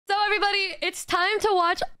everybody, it's time to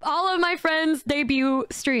watch all of my friends' debut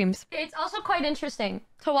streams. It's also quite interesting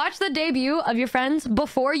to watch the debut of your friends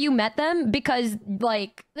before you met them because,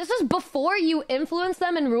 like, this is before you influence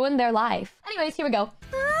them and ruin their life. Anyways, here we go.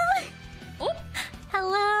 Oh.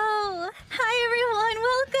 Hello! Hi everyone,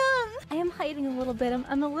 welcome! I am hiding a little bit.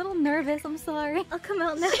 I'm a little nervous, I'm sorry. I'll come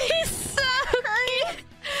out now. She's so cute!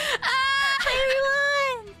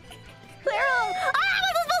 Hi everyone! Claro!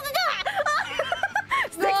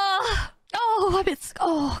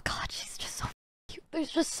 Oh god, she's just so cute. There's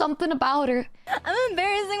just something about her. I'm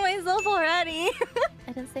embarrassing myself already.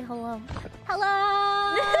 I didn't say hello.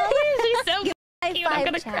 Hello! She's so cute. I'm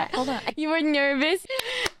gonna cry. Hold on. You were nervous?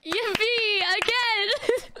 Yippee!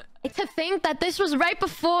 Again! To think that this was right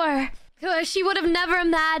before. She would have never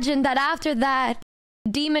imagined that after that,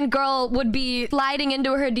 Demon Girl would be sliding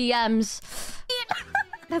into her DMs.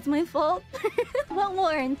 That's my fault. What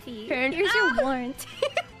warranty? Here's your warranty.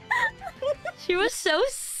 She was so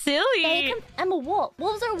silly. Hey, I'm a wolf.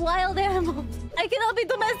 Wolves are wild animals. I cannot be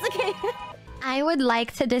domesticated. I would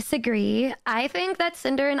like to disagree. I think that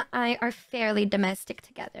Cinder and I are fairly domestic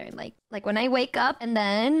together. Like when I wake up and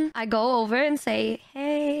then I go over and say,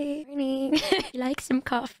 "Hey, morning. You like some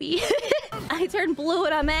coffee?" I turn blue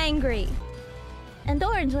when I'm angry. And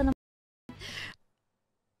orange when I'm...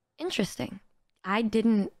 Interesting. I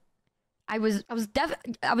was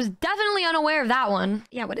definitely unaware of that one.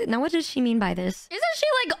 Yeah, what does she mean by this? Isn't she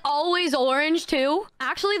like always orange too?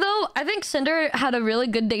 Actually though, I think Cinder had a really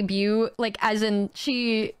good debut, like as in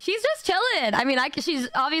she's just chilling. I mean, she's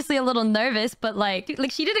obviously a little nervous, but like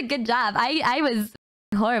she did a good job. I was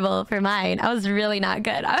horrible for mine. I was really not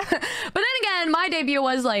good. But then again, my debut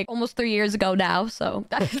was like almost 3 years ago now, so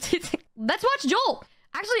let's watch Joel.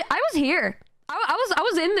 Actually, I was here. I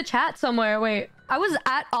was in the chat somewhere. Wait, I was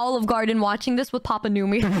at Olive Garden watching this with Papa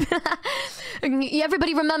Numi.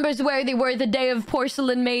 Everybody remembers where they were the day of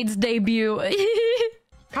Porcelain Maid's debut.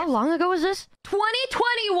 How long ago was this?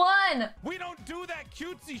 2021! We don't do that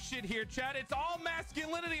cutesy shit here, Chad. It's all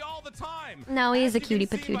masculinity all the time. No, he's a cutie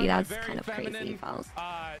patootie. That's kind of feminine, crazy, Falls.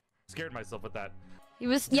 Scared myself with that. He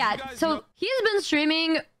was, yeah, so he's been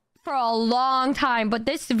streaming for a long time, but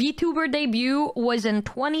this VTuber debut was in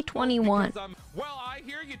 2021. Because, well, I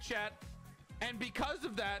hear you, chat. And because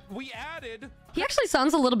of that, we added... He actually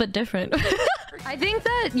sounds a little bit different. I think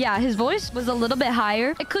that, yeah, his voice was a little bit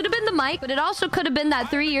higher. It could have been the mic, but it also could have been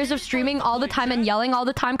that 3 years of streaming all the time and yelling all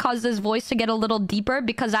the time caused his voice to get a little deeper,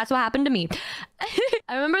 because that's what happened to me.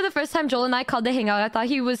 I remember the first time Joel and I called to hang out, I thought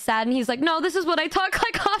he was sad, and he's like, no, this is what I talk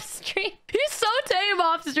like off stream. He's so tame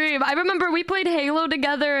off stream. I remember we played Halo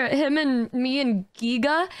together, him and me and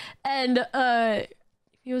Giga, and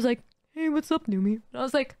he was like, hey, what's up, Numi? And I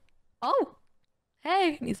was like, oh.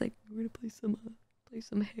 Hey, and he's like, we're gonna play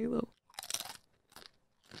some Halo.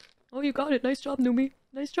 Oh, you got it. Nice job, Numi.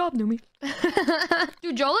 Nice job, Numi.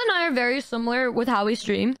 Dude, Joel and I are very similar with how we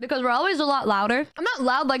stream because we're always a lot louder. I'm not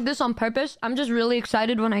loud like this on purpose. I'm just really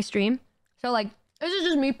excited when I stream. So like, this is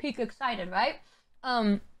just me peak excited, right?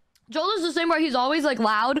 Joel is the same where he's always like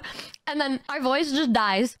loud and then our voice just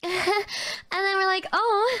dies. And then we're like,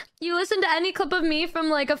 oh, you listen to any clip of me from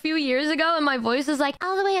like a few years ago and my voice is like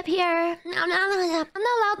all the way up here. I'm not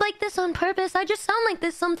loud like this on purpose. I just sound like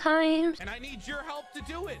this sometimes. And I need your help to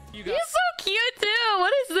do it. He's so cute too.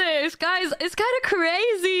 What is this? Guys, it's kind of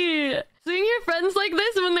crazy. Seeing your friends like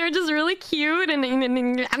this when they're just really cute and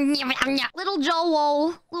little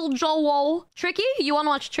Joel. Tricky? You want to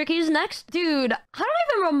watch Tricky's next? Dude, I don't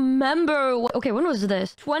even remember. Okay, when was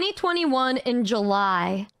this? 2021 in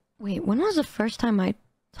July. Wait, when was the first time I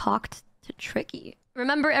talked to Tricky?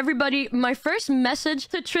 Remember, everybody, my first message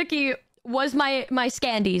to Tricky was my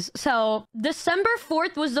scandies. So December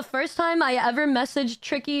 4th was the first time I ever messaged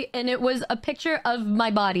Tricky, and it was a picture of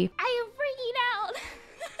my body. I am freaking out.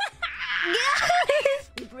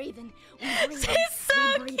 Yes! We're breathing. She's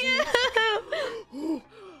so cute. Okay,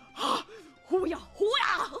 hello.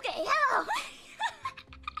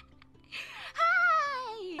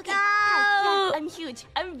 Hi. Okay. Go. I'm huge.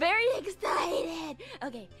 I'm very excited.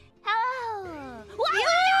 Okay. Hello.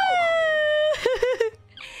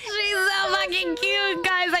 She's so fucking cute,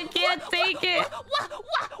 guys. I can't take it.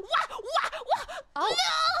 Oh.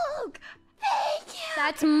 Look. Thank you.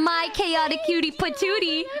 That's my chaotic cutie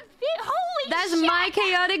patootie. Holy That's shit. my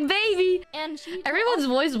chaotic baby. And Everyone's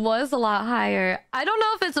voice was a lot higher. I don't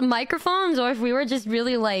know if it's microphones or if we were just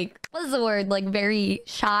really like, what's the word? Like very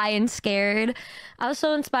shy and scared. I was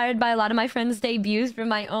so inspired by a lot of my friends' debuts from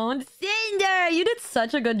my own. Cinder, you did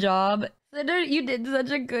such a good job. Cinder, you did such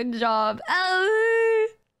a good job. Oh.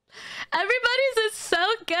 Everybody's is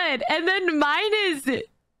so good. And then mine is...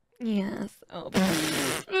 Yes. Oh.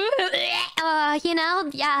 you know,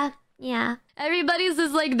 yeah. Everybody's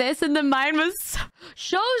just like this, and then mine was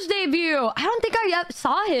Show's debut. I don't think I yet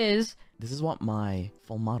saw his. This is what my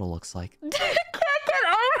full model looks like. I can't get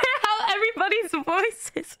over how everybody's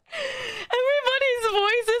voices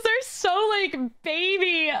are so like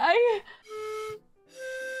baby.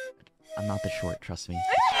 I'm not the short, trust me.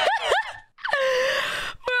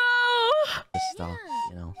 Bro. Just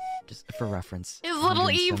you know, just for reference. His little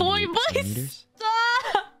e-boy voice.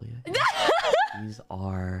 Stop. These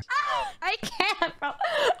are... I can't, bro.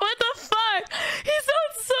 What the fuck? He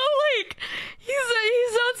sounds so like... He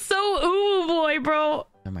sounds so ooh boy, bro.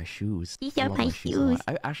 They're my shoes. These I are love my shoes a lot. shoes.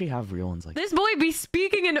 I actually have real ones like This boy be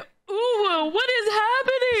speaking in ooh. What is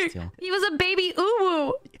happening? Still. He was a baby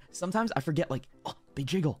ooh. Sometimes I forget, like, oh, they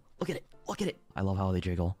jiggle. Look at it. Look at it. I love how they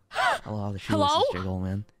jiggle. I love how the shoelaces Hello? jiggle,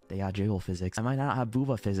 man. They got jiggle physics. I might not have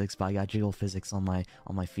booba physics, but I got jiggle physics on my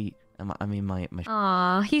feet. And my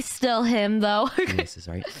Aw, he's still him though. shoelaces,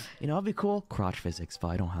 right? You know, it'd be cool. Crotch physics, but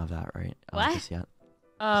I don't have that, right? What? Just yet.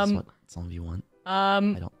 This is what some of you want. I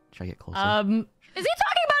don't. Should I get closer? Is he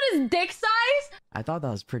talking about his dick size? I thought that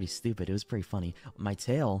was pretty stupid. It was pretty funny. My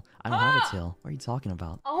tail. I don't have a tail. What are you talking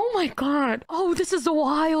about? Oh my god. Oh, this is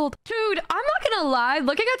wild. Dude, I'm not gonna lie.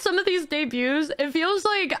 Looking at some of these debuts, it feels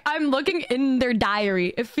like I'm looking in their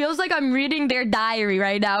diary. It feels like I'm reading their diary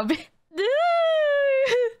right now.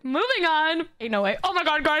 Moving on. Ain't no way. Oh my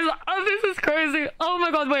god, guys. Oh, this is crazy. Oh my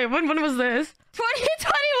god, wait. When was this? 2021.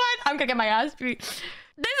 I'm gonna get my ass beat.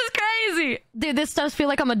 This is crazy. Dude, this does feel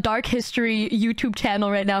like I'm a dark history YouTube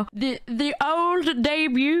channel right now. The old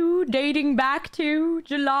debut dating back to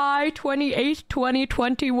July 28th,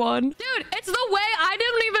 2021. Dude, it's the way I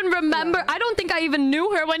didn't even remember. I don't think I even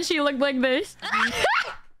knew her when she looked like this. I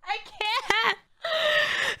can't.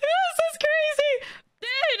 This is crazy.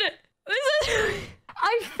 Dude, this is...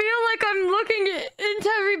 I feel like I'm looking into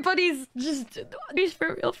everybody's just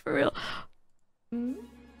for real.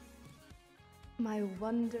 My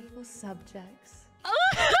wonderful subjects.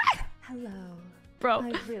 Hello. Bro.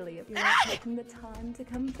 I really appreciate you taking the time to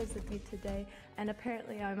come visit me today. And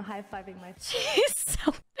apparently I'm high-fiving my... She's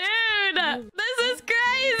so... Dude, this is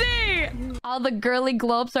crazy. All the girly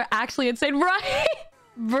globes are actually insane, right?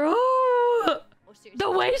 Bro. The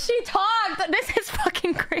way she talked. This is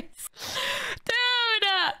fucking crazy. Dude.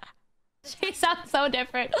 She sounds so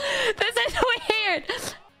different. This is weird.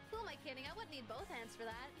 Who am I kidding? I wouldn't need both hands for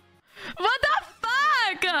that. What the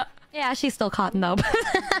fuck? Yeah, she's still cotton though.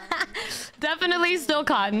 Definitely still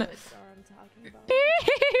cotton.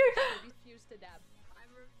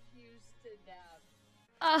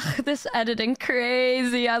 Ugh, this editing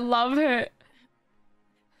crazy. I love her.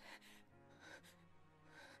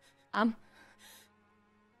 Oh.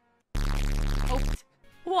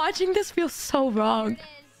 Watching this feels so wrong.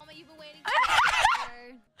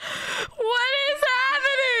 What is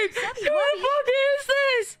happening? Who the fuck is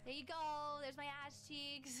this? There you go. There's my ass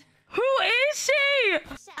cheeks. Who is she?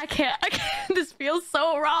 I can't. This feels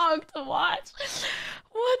so wrong to watch.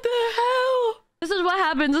 What the hell? This is what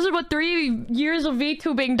happens. This is what 3 years of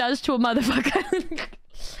VTubing does to a motherfucker.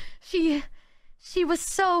 She was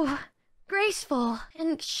so graceful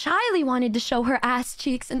and shyly wanted to show her ass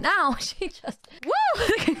cheeks, and now she just... Woo!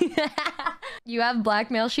 You have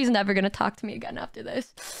blackmail. She's never gonna talk to me again after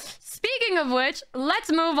this. Speaking of which, let's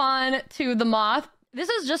move on to the moth. This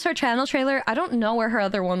is just her channel trailer. I don't know where her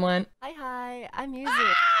other one went. Hi, I'm Yuzu.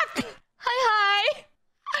 Ah! Hi.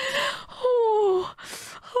 Ooh.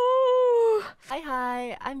 Ooh.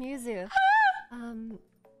 Hi, I'm Yuzu.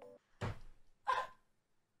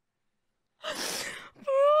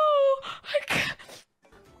 Bro, I can't.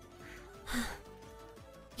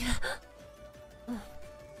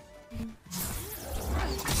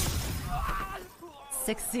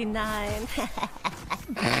 69. Who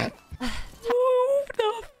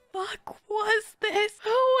the fuck was this?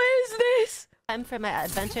 Who is this? Time for my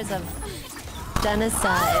adventures of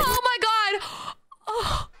genocide. Oh my god!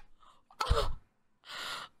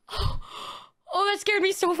 Oh, that scared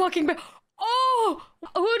me so fucking bad. Oh!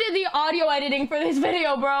 Who did the audio editing for this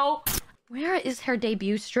video, bro? Where is her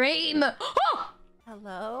debut stream? Oh!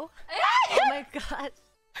 Hello? Oh my god.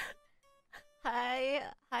 Hi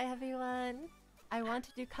everyone. I want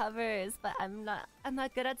to do covers, but I'm not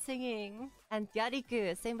good at singing. And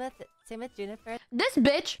Yariku, same with Juniper. This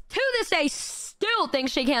bitch, to this day, still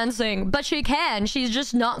thinks she can sing. But she can. She's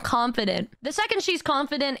just not confident. The second she's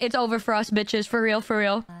confident, it's over for us bitches. For real, for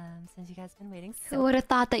real. Since you guys been waiting Who would have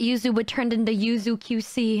thought that Yuzu would turn into Yuzu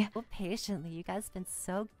QC? so patiently, you guys been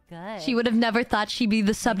so good. She would have never thought she'd be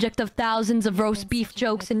the subject of thousands of roast beef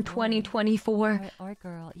jokes in 2024. Or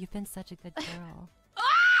girl, you've been such a good girl.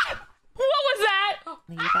 What was that?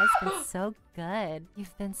 You guys been so good.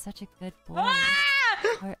 You've been such a good boy.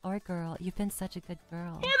 Or girl. You've been such a good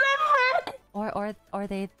girl. Or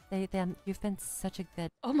them. You've been such a good...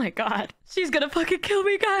 Oh my god. She's gonna fucking kill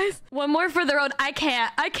me, guys. One more for the road. I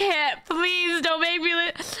can't. Please don't make me...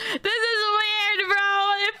 This is weird,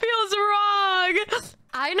 bro. It feels wrong.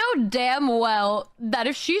 I know damn well that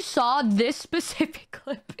if she saw this specific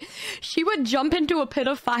clip, she would jump into a pit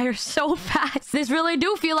of fire so fast. This really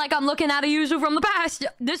do feel like I'm looking at a user from the past.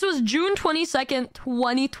 This was June 22nd,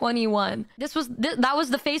 2021. That was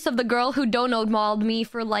the face of the girl who dono-walled me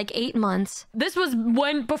for like 8 months. This was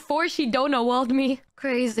before she dono-walled me.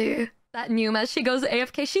 Crazy. That Numi, as she goes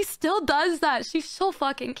AFK, she still does that. She's so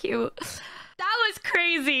fucking cute. That was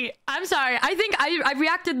crazy. I'm sorry. I think I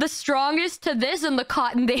reacted the strongest to this in the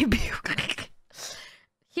Cotton debut.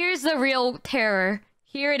 Here's the real terror.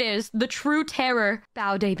 Here it is. The true terror.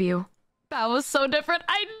 Bao debut. Bao was so different.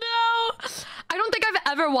 I know. I don't think I've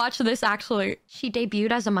ever watched this, actually. She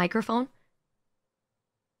debuted as a microphone.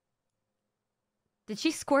 Did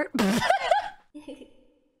she squirt? Hi,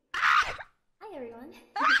 everyone.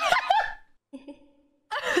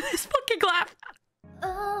 This fucking laugh.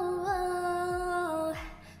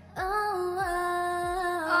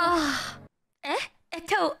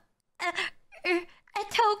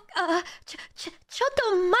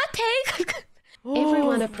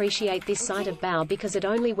 Everyone appreciate this side of Bao because it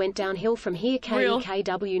only went downhill from here.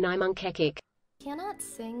 KEKW Naimunkekik. Cannot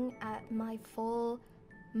sing at my full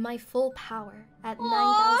power at 9,000.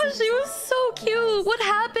 Oh, she was so cute. What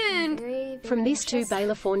happened? Very From these two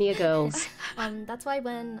California girls. That's why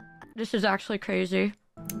when This is actually crazy.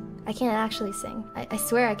 I can't actually sing. I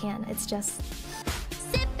swear I can. It's just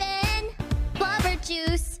Sipping blubber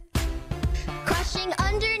juice, crushing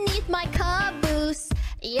underneath my caboose.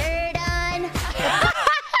 You're done.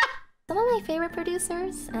 some of my favorite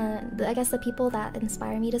producers, and I guess the people that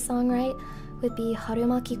inspire me to songwrite would be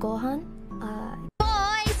Harumaki Gohan.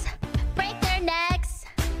 Boys break their necks,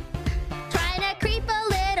 trying to creep a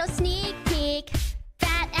little sneak peek.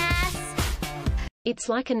 Fat ass. It's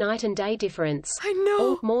like a night and day difference. I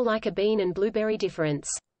know. Or more like a bean and blueberry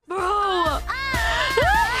difference. Bro!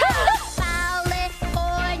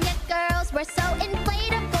 California girls were so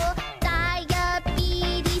inflatable.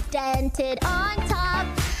 Diabetes dented on top.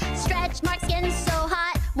 Stretch mark skin so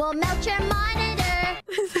hot will melt your monitor.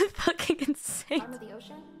 This is fucking insane. Bottom of the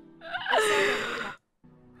ocean?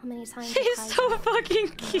 How many times She's so fucking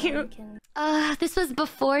cute. This was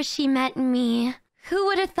before she met me. Who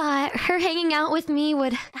would have thought her hanging out with me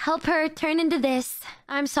would help her turn into this?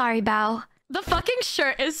 I'm sorry, Bao. The fucking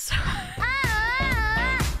shirt is so...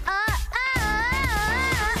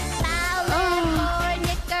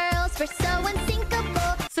 California girls were so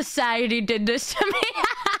unsinkable. Society did this to me.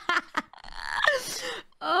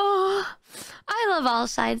 Oh, I love all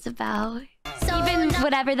sides of Bao. Even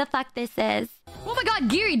whatever the fuck this is. Oh my god,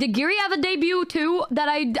 Giri! Did Giri have a debut too? That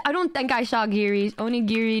I don't think I saw Giri's. Only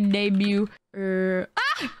Giri debut.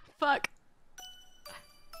 Fuck.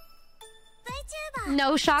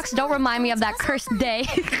 No shocks, don't remind me of that cursed day.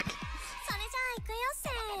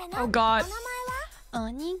 Oh god.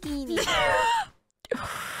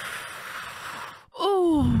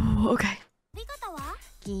 Oh, okay.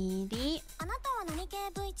 ギリあなたは何系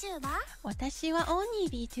VTuber? 私はオニ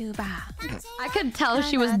ビ VTuber I could tell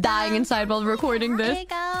she was dying inside while recording this. 笑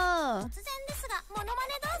顔突然ですがモノマ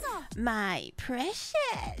ネどうぞ My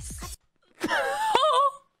precious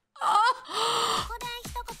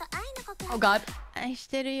Oh god. 愛し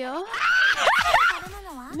てるよ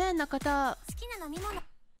何のこと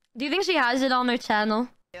Do you think she has it on her channel?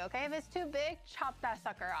 Okay, if it's too big, chop that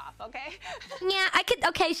sucker off, okay? Yeah, I could.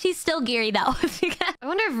 Okay, she's still Giri though. I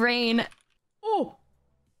wonder if Rain. Oh,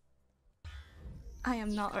 I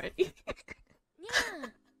am not ready.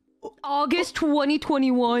 August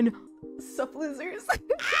 2021. Sup, losers.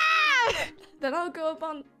 Then I'll go up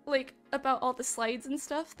on like about all the slides and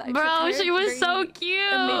stuff. That I Bro, prepared she was so cute.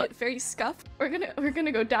 And made it very scuffed. We're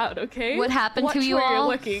gonna go down, okay? What happened Watch to you where all? You're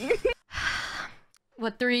looking.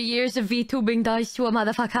 What 3 years of VTubing does to a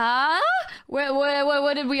motherfucker?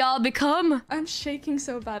 What did we all become? I'm shaking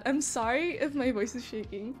so bad. I'm sorry if my voice is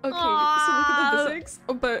shaking. Okay, so look at the physics,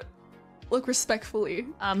 but look respectfully.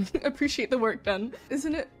 Appreciate the work done.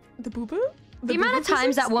 Isn't it the booba? The amount of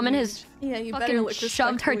times that woman has fucking look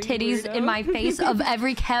shoved her titties weirdo. in my face of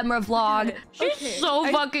every camera vlog. She's Okay, so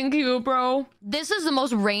fucking cute, bro. This is the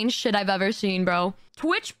most range shit I've ever seen, bro.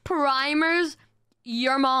 Twitch primers.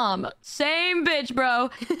 Your mom. Same bitch,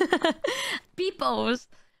 bro. Peepos.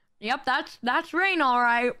 Yep, that's Rain,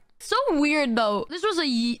 alright. So weird though. This was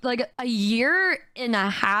like a year and a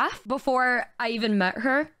half before I even met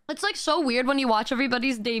her. It's like so weird when you watch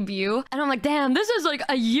everybody's debut and I'm like, damn, this is like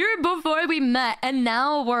a year before we met and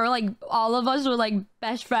now we're like, all of us are like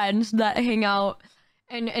best friends that hang out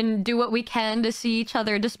and do what we can to see each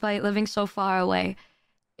other despite living so far away.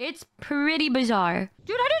 It's pretty bizarre.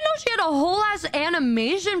 Dude, I didn't know she had a whole ass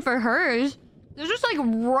animation for hers. This was like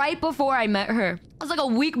right before I met her. It was like a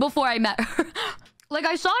week before I met her. Like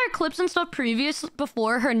I saw her clips and stuff previous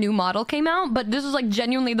before her new model came out, but this was like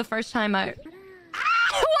genuinely the first time I...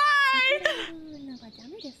 Why?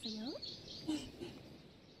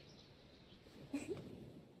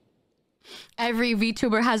 Every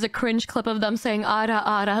VTuber has a cringe clip of them saying "Ara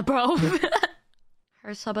ara, bro."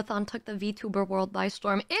 Her subathon took the VTuber world by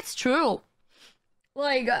storm. It's true.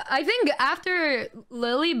 Like, I think after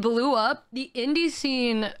Lily blew up, the indie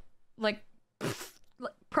scene, like,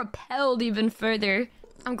 propelled even further.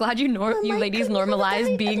 I'm glad you ladies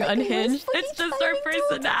normalized being unhinged. It's just our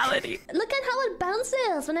personality. Look at how it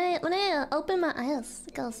bounces when I open my eyes.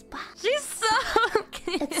 It goes. Bah. She's so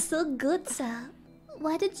cute. It's so good, sir.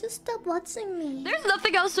 Why did you stop watching me? There's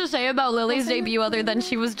nothing else to say about Lily's debut other than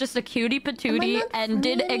she was just a cutie patootie and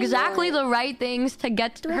did exactly the right things to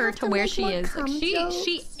get her to where she is. Like,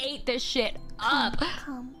 she ate this shit up.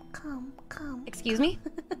 Come. Excuse me?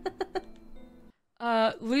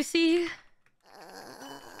 Lucy?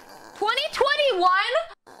 2021?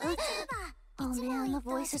 Oh man, the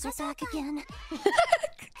voices are back again.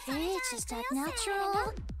 Hey, it's just that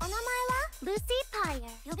natural. お名前は Lucy Pyre.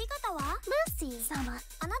 呼び方は Lucy 様。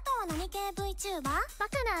あなたは何系 VTuber? バ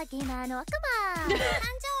カなゲーマーの悪魔。誕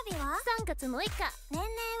生日は 3月6日。年齢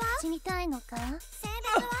は死にたいのか？性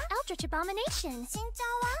別は Eldritch Abomination。身長は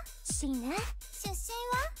死ね。出身は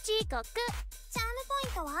時刻。チャームポイ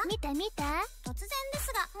ントは見て。突然で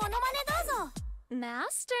すが、モノマネどうぞ。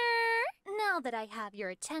Master, now that I have your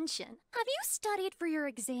attention, have you studied for your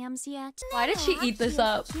exams yet? Why did she eat this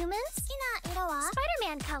up? Humans? 好きな色は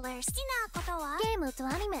Spider-Man colors. 好きなことはゲームと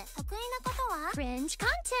アニメ。得意なことは Cringe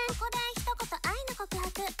content. ここで一言愛の告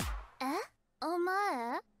白。お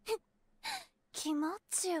前気持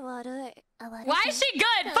ち悪い。Why is she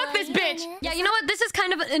good? Fuck this bitch! Yeah, you know what? This is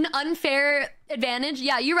kind of an unfair advantage.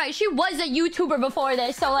 Yeah, you're right. She was a YouTuber before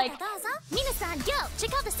this, so like... Minasan, yo!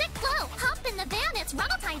 Check out the sick flow! Hop in the van, it's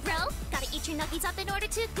Ronald time, bro! Gotta eat your nuggies up in order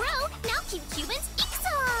to grow! Now cute humans,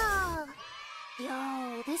 Ixo!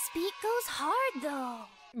 Yo, this beat goes hard, though.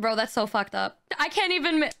 Bro, that's so fucked up. I can't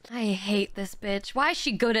even... I hate this bitch. Why is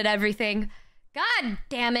she good at everything? God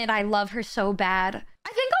damn it, I love her so bad. I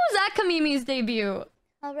think I was at Kamimi's debut.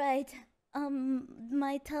 Alright.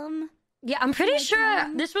 My tum. Yeah, I'm pretty sure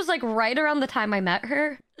this was like right around the time I met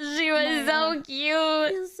her. She was so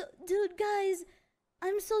cute. Dude, guys,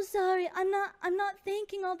 I'm so sorry. I'm not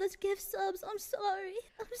thanking all this gift subs. I'm sorry.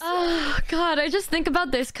 Oh god, I just think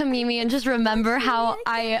about this Kamimi and just remember how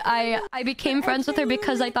I became friends with her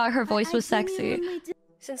because I thought her voice was sexy.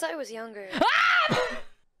 Since I was younger.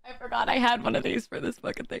 I forgot I had one of these for this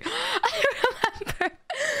fucking thing.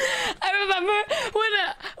 I remember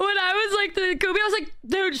when I was like to Kubi, I was like,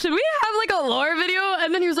 dude, should we have like a lore video?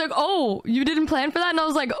 And then he was like, oh, you didn't plan for that? And I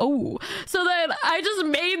was like, oh. So then I just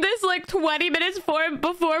made this like 20 minutes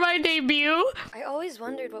before my debut. I always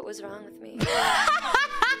wondered what was wrong with me.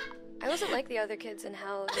 I wasn't like the other kids in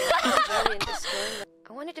how they were really into scoring.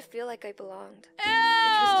 I wanted to feel like I belonged.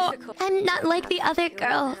 Ew! I'm not like the other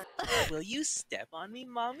girl. Will you step on me,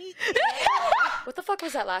 mommy? What the fuck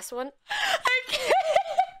was that last one? I can't.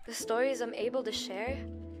 The stories I'm able to share,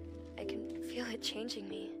 I can feel it changing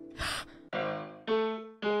me. How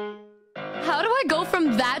do I go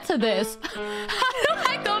from that to this? How do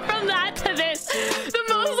I go from that to this? The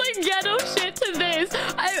most like ghetto shit to this.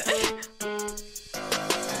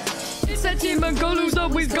 That demon girl who's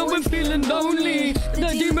always going feeling lonely.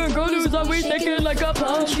 The demon girl who's always thinking like a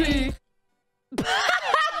palm tree.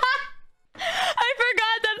 I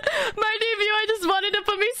forgot that my debut, I just wanted to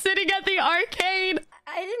put me sitting at the arcade.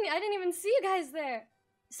 I didn't even see you guys there.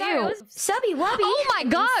 Sorry, Ew. I was subby wubby. Oh my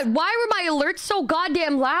god, why were my alerts so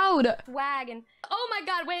goddamn loud? Wagon. Oh my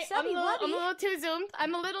god, wait, I'm a little too zoomed.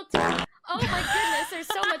 I'm a little too... Oh my goodness, there's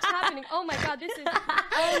so much happening. Oh my god, this is... My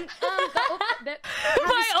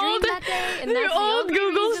old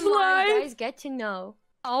Google slide. You guys get to know.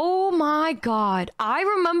 Oh my god. I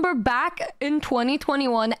remember back in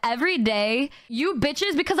 2021, every day, you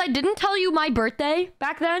bitches, because I didn't tell you my birthday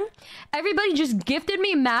back then, everybody just gifted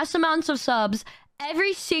me mass amounts of subs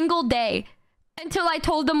every single day until I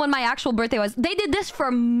told them when my actual birthday was. They did this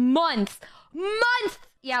for months. Months!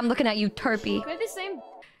 Yeah, I'm looking at you, Turpy. We're the same...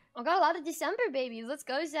 I got a lot of December babies. Let's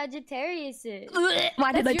go, Sagittarius.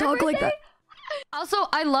 Why did I talk like that? Also,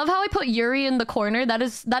 I love how I put Yuri in the corner. That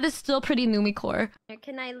is still pretty Numi core.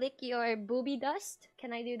 Can I lick your booby dust?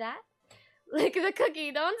 Can I do that? Lick the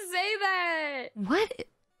cookie. Don't say that. What?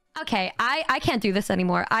 Okay, I can't do this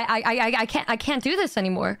anymore. I can't do this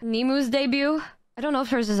anymore. Nimu's debut. I don't know if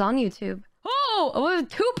hers is on YouTube. Oh, it was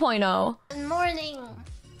 2.0. Good morning.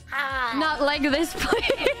 Hi. Not like this,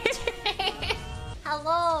 please.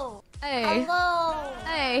 Hello. Hey. Hello.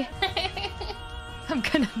 Hey. I'm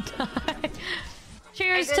gonna die.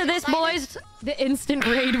 Cheers to this, boys. The instant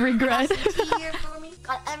raid regret. Here for me.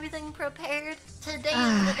 Got everything prepared. Today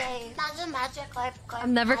is the day. Magic life.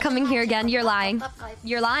 I'm never coming here again. You're lying.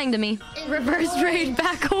 You're lying to me. Reverse raid,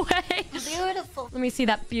 back away. Beautiful. Let me see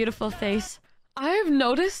that beautiful face. I've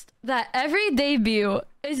noticed that every debut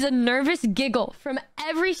is a nervous giggle from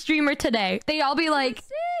every streamer today. They all be like,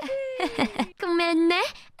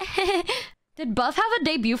 Did Buff have a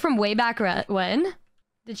debut from way back when?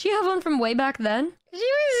 Did she have one from way back then?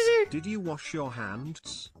 Did you wash your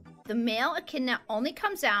hands? The male echidna only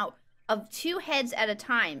comes out of 2 heads at a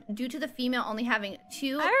time due to the female only having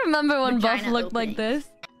 2. I remember when Buff vagina looked like openings.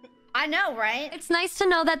 this. I know, right? It's nice to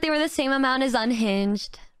know that they were the same amount as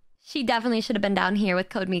Unhinged. She definitely should have been down here with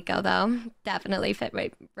Code Miko, though. Definitely fit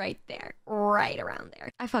right there. Right around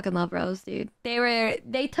there. I fucking love Rose, dude. They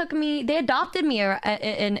adopted me this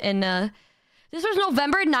was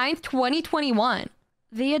November 9th, 2021.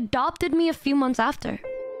 They adopted me a few months after.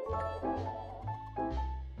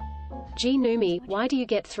 Gee Numi, why do you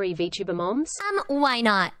get 3 VTuber moms? Why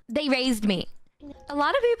not? They raised me. A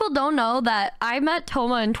lot of people don't know that I met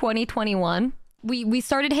Toma in 2021. We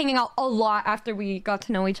started hanging out a lot after we got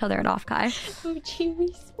to know each other at Offkai. Oh, gee,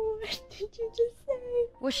 what did you just say?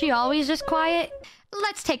 Was she always just quiet?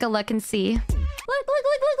 Let's take a look and see. Look!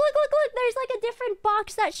 There's like a different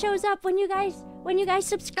box that shows up when you guys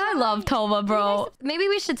subscribe. I love Toma, bro. Maybe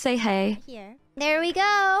we should say hey. Here. There we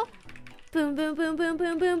go. Boom, boom, boom, boom,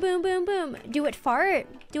 boom, boom, boom, boom, boom. Do it fart.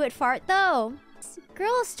 Do it fart, though.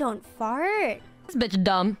 Girls don't fart. This bitch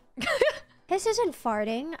dumb. This isn't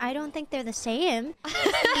farting. I don't think they're the same.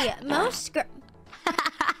 Most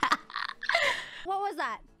What was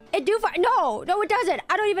that? It do fart. No, it doesn't.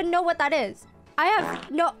 I don't even know what that is. I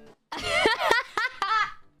have no...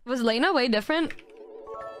 Was Lena way different?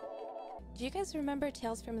 Do you guys remember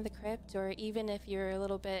Tales from the Crypt? Or even if you're a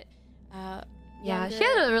little bit... yeah, she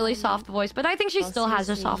had a really soft voice, but I think she still has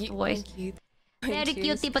a soft voice. Very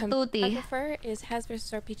cutie patootie. Photographer is Has vs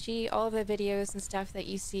RPG. All of the videos and stuff that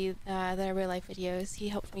you see that are real life videos, he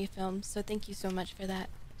helped me film, so thank you so much for that.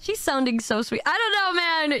 She's sounding so sweet. I don't know,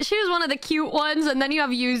 man. She was one of the cute ones, and then you have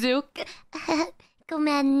Yuzu.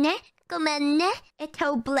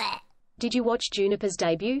 Did you watch Juniper's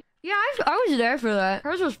debut? Yeah, I was there for that.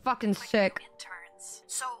 Hers was fucking sick. Interns.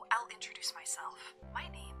 So I'll introduce myself. My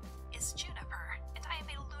name is Juniper, and I am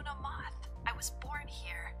a Luna moth. I was born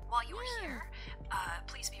here. While you are here,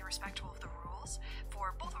 please be respectful of the rules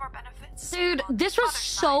for both of our benefits. Dude, this was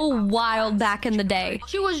so wild back in the day.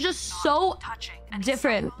 She was just so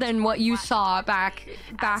different than what you saw back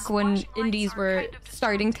when indies were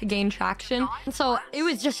starting to gain traction. And so it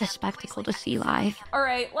was just a spectacle to see live. All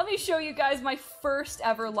right, let me show you guys my first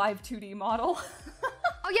ever live 2D model.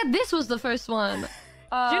 Oh yeah, this was the first one.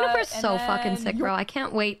 Juniper's so fucking sick, bro. I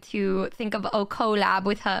can't wait to think of a collab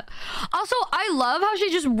with her. Also, I love how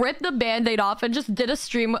she just ripped the band-aid off and just did a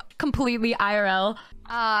stream completely IRL.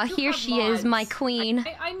 Here she is, my queen.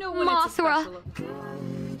 I know what Mothra.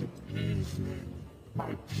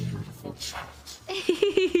 My beautiful child.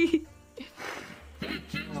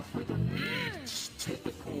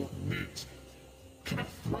 Typical meat. Can I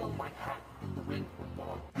throw my hat in the ring for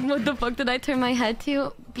more? What the fuck did I turn my head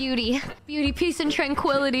to? Beauty. Beauty, peace, and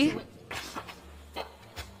tranquility.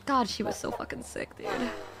 God, she was so fucking sick, dude.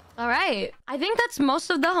 Alright. I think that's most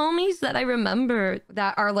of the homies that I remember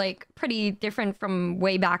that are, like, pretty different from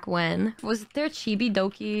way back when. Was there Chibi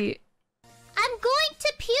Doki? I'm going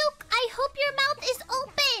to puke. I hope your mouth is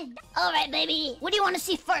open. All right, baby. What do you want to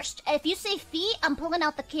see first? If you say feet, I'm pulling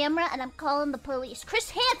out the camera and I'm calling the police.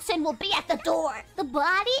 Chris Hansen will be at the door. The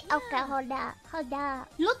body? Okay, hold up. Hold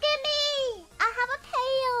up. Look at me. I have a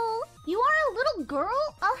tail. You are a little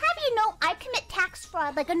girl? I'll have you know I commit tax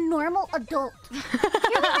fraud like a normal adult.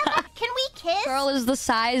 Can we kiss? Girl is the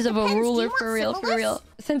size of a ruler, for real, for real.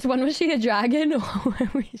 Since when was she a dragon?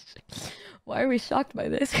 Why are we shocked by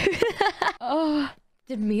this? Oh,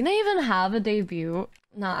 did Mina even have a debut?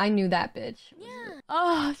 Nah, I knew that bitch. Yeah.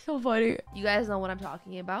 Oh, so funny. You guys know what I'm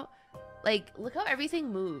talking about. Like, look how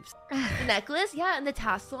everything moves. The necklace, yeah, and the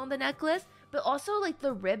tassel on the necklace. But also like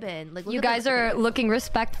the ribbon. Like look You at guys are looking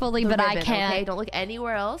respectfully, but ribbon, I can't. Okay? Don't look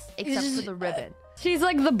anywhere else except for the ribbon. She's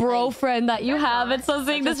like the bro friend that you have, and so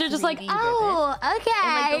seeing this, you're just like, oh, okay.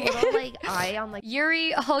 And like the little like eye on like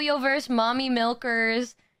Yuri, Hoyoverse, Mommy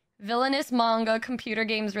Milkers, Villainous Manga, Computer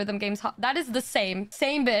Games, Rhythm Games. That is the same.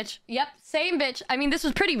 Same bitch. Yep, same bitch. I mean, this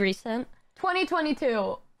was pretty recent.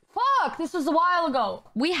 2022. Fuck, this was a while ago.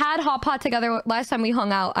 We had Hot Pot together last time we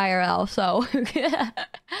hung out IRL, so.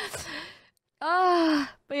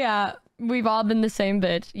 But yeah, we've all been the same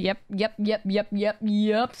bitch. Yep.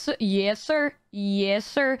 Yes, sir. Yes,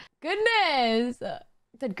 sir. Goodness.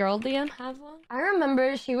 Did Girl DM have one? I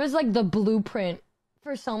remember she was like the blueprint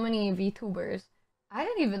for so many VTubers. I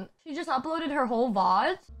didn't even... She just uploaded her whole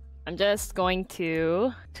VODs. I'm just going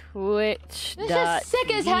to Twitch. This is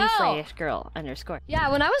sick as hell. /girl_.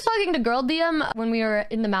 Yeah, when I was talking to Girl DM when we were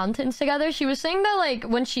in the mountains together, she was saying that like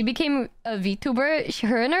when she became a VTuber,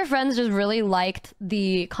 her and her friends just really liked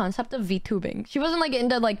the concept of VTubing. She wasn't like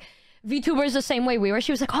into like VTubers the same way we were.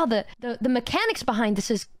 She was like, oh, the mechanics behind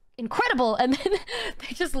this is incredible, and then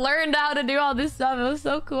they just learned how to do all this stuff. It was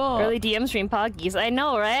so cool. Early DM stream poggies. I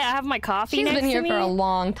know, right? I have my coffee. She's next been here to for me. a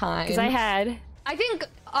long time. Because I think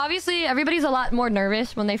obviously everybody's a lot more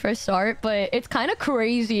nervous when they first start, but it's kind of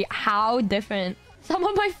crazy how different some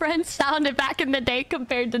of my friends sounded back in the day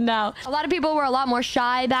compared to now. A lot of people were a lot more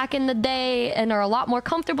shy back in the day and are a lot more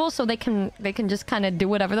comfortable, so they can just kind of do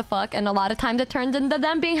whatever the fuck, and a lot of times it turns into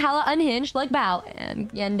them being hella unhinged like Bao,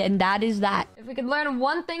 and that is that. If we could learn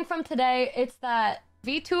one thing from today, it's that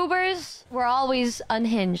VTubers were always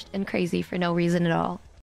unhinged and crazy for no reason at all.